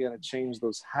 it's like you got to change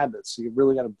those habits. So you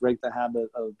really got to break the habit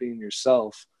of being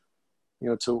yourself,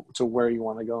 to where you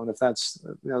want to go. And if that's,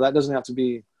 that doesn't have to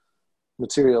be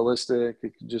materialistic.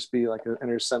 It could just be like an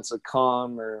inner sense of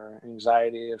calm or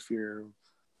anxiety. If you're,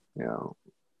 you know,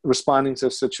 responding to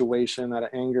a situation out of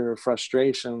anger or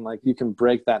frustration, like you can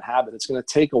break that habit. It's going to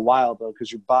take a while though,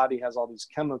 because your body has all these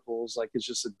chemicals, like it's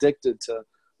just addicted to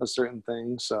a certain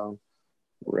thing. So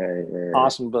Right. Right.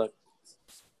 awesome book.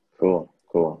 Cool.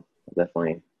 Cool. I'll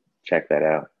definitely check that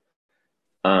out.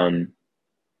 Um,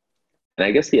 And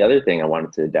I guess the other thing I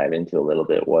wanted to dive into a little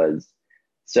bit was,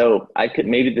 so I could,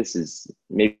 maybe this is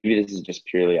just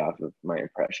purely off of my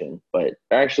impression, but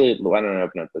actually, why don't I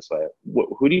open up this way?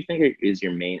 Who do you think is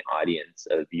your main audience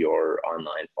of your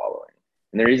online following?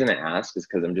 And the reason I ask is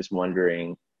because I'm just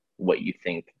wondering what you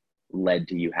think led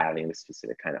to you having the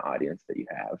specific kind of audience that you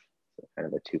have. So kind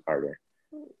of a two-parter.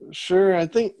 Sure. I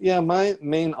think, yeah, my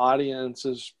main audience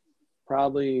is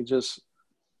probably just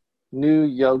new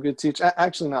yoga teach.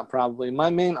 Actually, not probably. My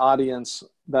main audience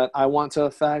that I want to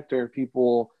affect are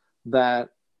people that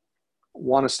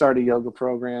want to start a yoga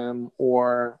program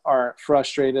or are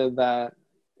frustrated that,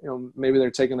 maybe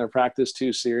they're taking their practice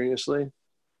too seriously.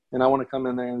 And I want to come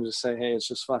in there and just say, hey, it's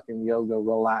just fucking yoga,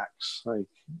 relax. Like,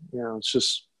 it's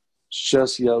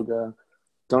just yoga.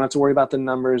 Don't have to worry about the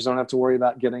numbers. Don't have to worry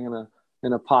about getting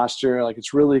in a posture. Like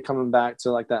it's really coming back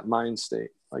to like that mind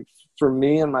state. Like for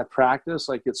me and my practice,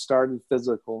 like it started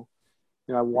physical.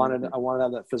 I wanted Mm-hmm. to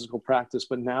have that physical practice,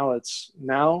 but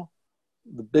now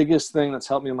the biggest thing that's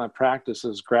helped me in my practice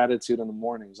is gratitude in the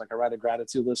mornings. Like I write a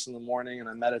gratitude list in the morning and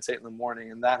I meditate in the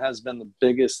morning. And that has been the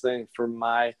biggest thing for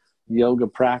my yoga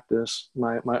practice,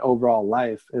 my overall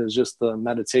life, is just the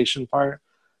meditation part,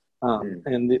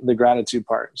 and the gratitude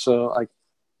part. So like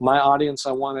my audience,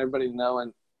 I want everybody to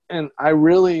know. And I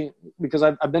really, because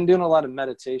I've been doing a lot of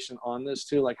meditation on this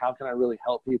too, like how can I really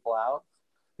help people out?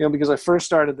 Because I first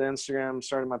started the Instagram,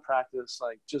 started my practice,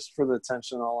 like just for the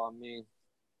attention all on me.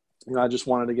 I just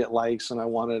wanted to get likes and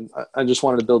I just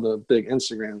wanted to build a big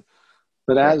Instagram.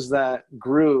 But Sure. as that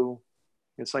grew,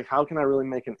 it's like, how can I really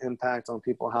make an impact on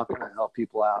people? How can I help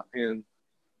people out? And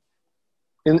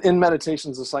in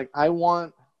meditations, it's like, I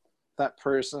want that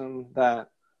person that,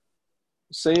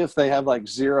 say if they have like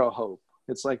zero hope,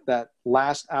 it's like that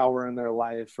last hour in their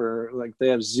life, or like they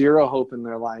have zero hope in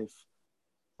their life.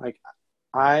 Like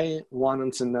I want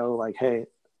them to know like, hey,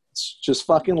 it's just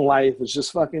fucking life. It's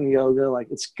just fucking yoga. Like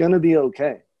it's going to be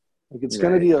okay. Like it's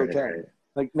going to Right, be right, okay. right.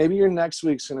 Like maybe your next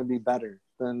week's going to be better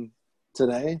than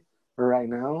today or right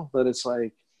now. But it's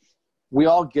like, we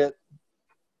all get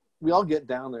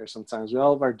down there sometimes. We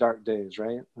all have our dark days,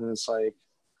 right? And it's like,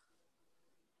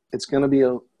 it's going to be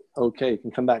okay. You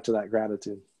can come back to that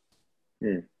gratitude.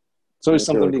 Hmm. It's always That's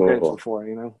something really to be grateful cool.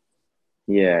 for.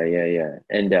 Yeah, yeah, yeah.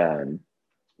 And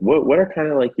what are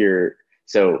kind of like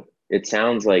so it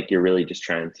sounds like you're really just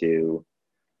trying to,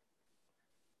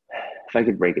 if I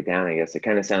could break it down, I guess it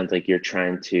kind of sounds like you're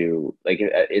trying to, like,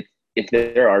 if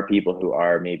there are people who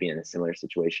are maybe in a similar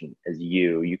situation as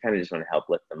you kind of just want to help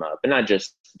lift them up, and not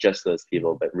just those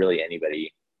people, but really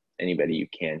anybody you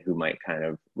can who might kind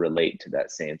of relate to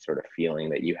that same sort of feeling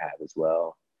that you have as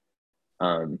well.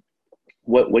 Um,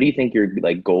 what do you think your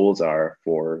like goals are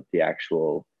for the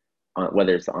actual,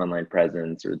 whether it's the online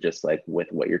presence or just like with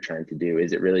what you're trying to do?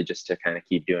 Is it really just to kind of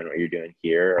keep doing what you're doing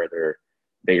here? Are there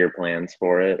bigger plans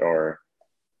for it, or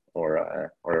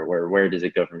where does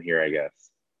it go from here, I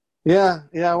guess? Yeah.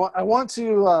 Yeah. I want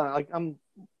to, like, I'm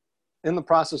in the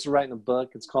process of writing a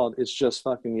book. It's called It's Just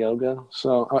Fucking Yoga.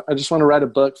 So I just want to write a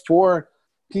book for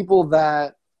people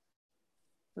that,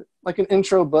 like an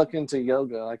intro book into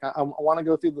yoga. Like I want to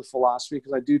go through the philosophy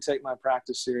because I do take my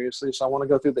practice seriously. So I want to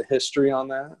go through the history on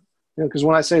that. because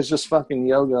when I say it's just fucking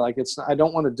yoga, like I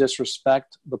don't want to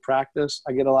disrespect the practice.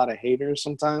 I get a lot of haters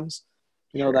sometimes,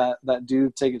 Sure. that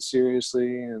do take it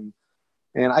seriously, and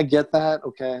I get that.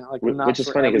 Okay, like not Which is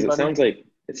for funny because everybody.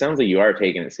 it sounds like you are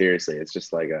taking it seriously. It's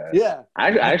just like Yeah.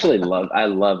 I actually I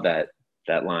love that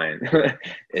line.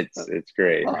 It's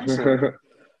great. Awesome. Yeah.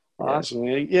 Awesome.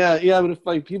 Yeah. But if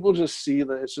like people just see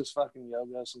that it's just fucking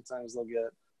yoga, sometimes they'll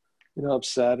get,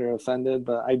 upset or offended.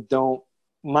 But I don't.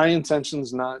 My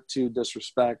intention's not to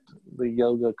disrespect the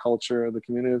yoga culture or the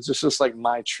community. It's just like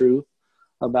my truth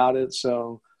about it.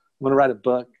 So I'm gonna write a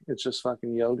book. It's just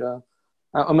fucking yoga.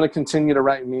 I'm gonna continue to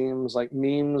write memes. Like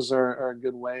memes are a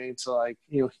good way to like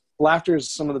laughter is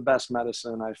some of the best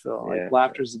medicine. I feel like Yeah.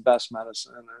 laughter is the best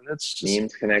medicine, and it's just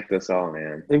Memes connect us all,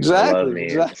 man. I love exactly.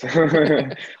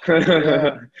 memes.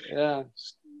 Yeah.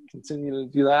 Just continue to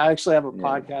do that. I actually have a Yeah.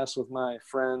 podcast with my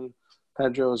friend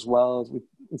Pedro as well.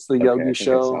 It's the Okay, Yogi I think I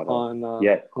Show saw that.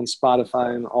 Yeah. on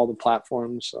Spotify and all the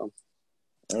platforms. So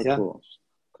Oh, yeah, cool.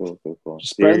 Cool.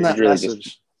 just So spreading you're that really just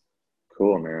message.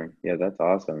 cool, man. Yeah, that's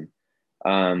awesome.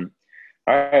 Um,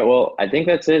 all right. Well, I think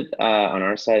that's it on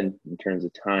our side in terms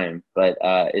of time. But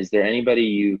is there anybody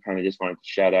you kind of just wanted to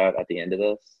shout out at the end of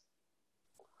this?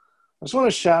 I just want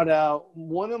to shout out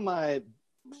one of my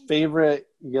favorite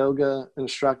yoga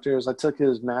instructors. I took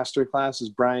his master class is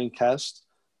Bryan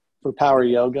for Power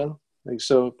Yoga. Like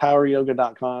so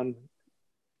poweryoga.com.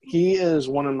 He is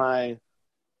one of my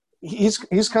he's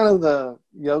kind of the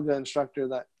yoga instructor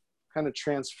that kind of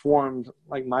transformed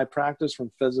like my practice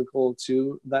from physical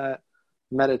to that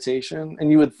meditation. And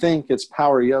you would think it's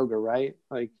power yoga, right?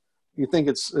 Like you think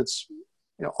it's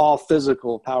all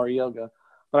physical power yoga.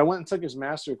 But I went and took his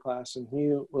master class, and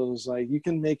he was like, you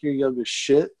can make your yoga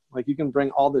shit. Like you can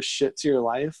bring all this shit to your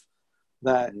life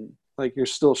that like you're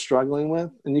still struggling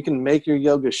with, and you can make your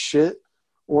yoga shit,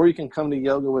 or you can come to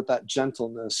yoga with that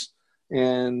gentleness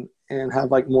and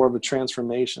have like more of a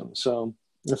transformation. So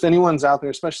if anyone's out there,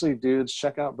 especially dudes,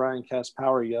 check out Bryan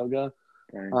Power Yoga.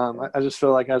 I just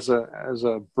feel like as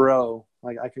a bro,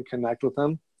 like I can connect with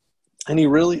him, and he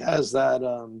really has that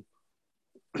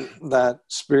that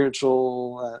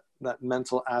spiritual, that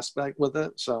mental aspect with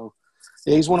it. So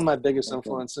yeah, he's one of my biggest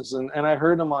influences. And I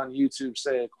heard him on YouTube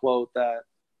say a quote that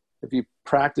if you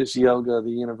practice yoga,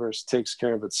 the universe takes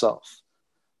care of itself.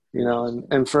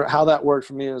 And for how that worked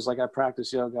for me is like I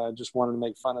practiced yoga. I just wanted to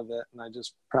make fun of it, and I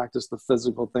just practiced the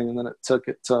physical thing, and then it took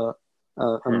it to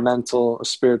a mental, a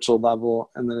spiritual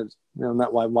level, and then it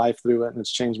met my wife through it, and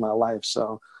it's changed my life.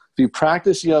 So if you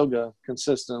practice yoga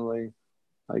consistently,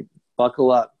 like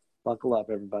buckle up,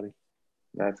 everybody.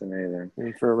 That's amazing.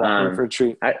 In for a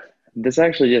treat. This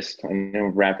actually just, I know we're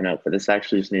wrapping up, but this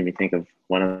actually just made me think of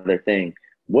one other thing.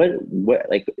 What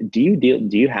like do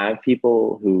you have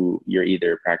people who you're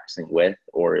either practicing with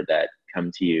or that come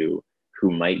to you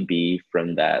who might be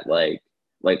from that do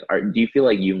you feel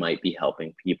like you might be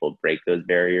helping people break those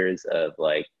barriers of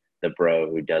like the bro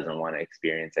who doesn't want to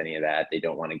experience any of that, they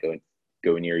don't want to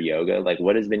go near yoga? Like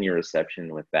what has been your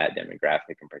reception with that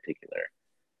demographic in particular?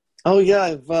 Oh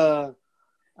yeah,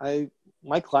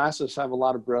 my classes have a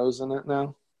lot of bros in it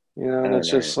now. And it's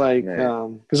just like,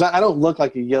 because I don't look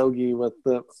like a yogi with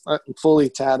the fully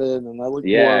tatted, and I look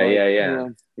more like,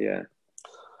 yeah.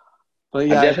 But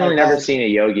yeah, I've definitely never seen a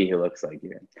yogi who looks like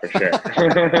you, for sure.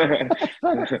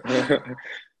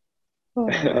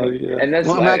 Yeah. And that's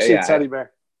I'm actually a teddy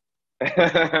bear.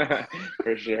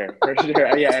 For sure.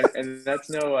 Yeah, and that's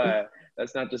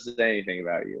that's not just anything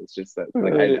about you. It's just that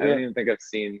like I don't even think I've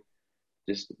seen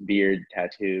just beard,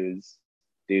 tattoos,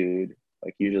 dude.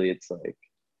 Like usually it's like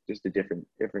just a different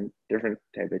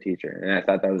type of teacher, and I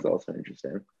thought that was also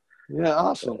interesting. Yeah,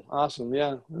 awesome.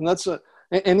 Yeah, and that's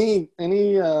any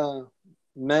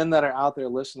men that are out there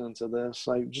listening to this,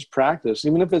 like just practice,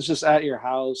 even if it's just at your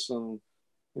house, and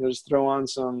just throw on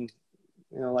some,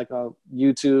 like a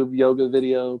YouTube yoga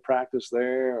video, practice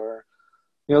there, or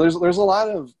there's a lot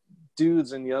of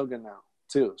dudes in yoga now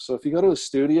too. So if you go to a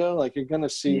studio, like you're gonna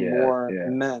see more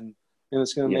men, and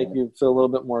it's gonna make you feel a little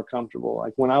bit more comfortable.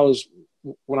 Like when I was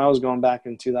going back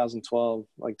in 2012,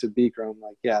 like to Bikram,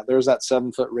 like there's that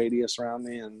 7 foot radius around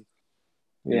me, and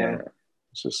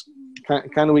it's just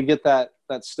kind of we get that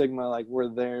stigma like we're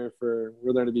there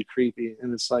to be creepy,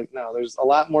 and it's like no, there's a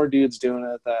lot more dudes doing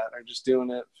it that are just doing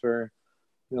it for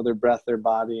their breath, their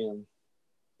body, and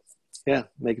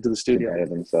make it to the studio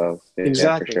themselves.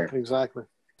 Exactly.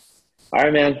 All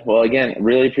right, man. Well, again,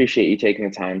 really appreciate you taking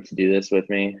the time to do this with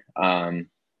me.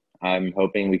 I'm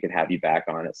hoping we could have you back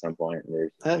on at some point.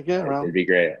 It'd be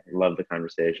great. Love the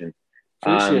conversation.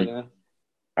 Appreciate it, man.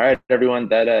 All right, everyone.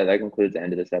 That concludes the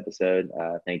end of this episode.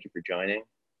 Thank you for joining.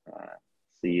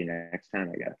 See you next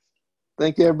time, I guess.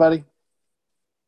 Thank you, everybody.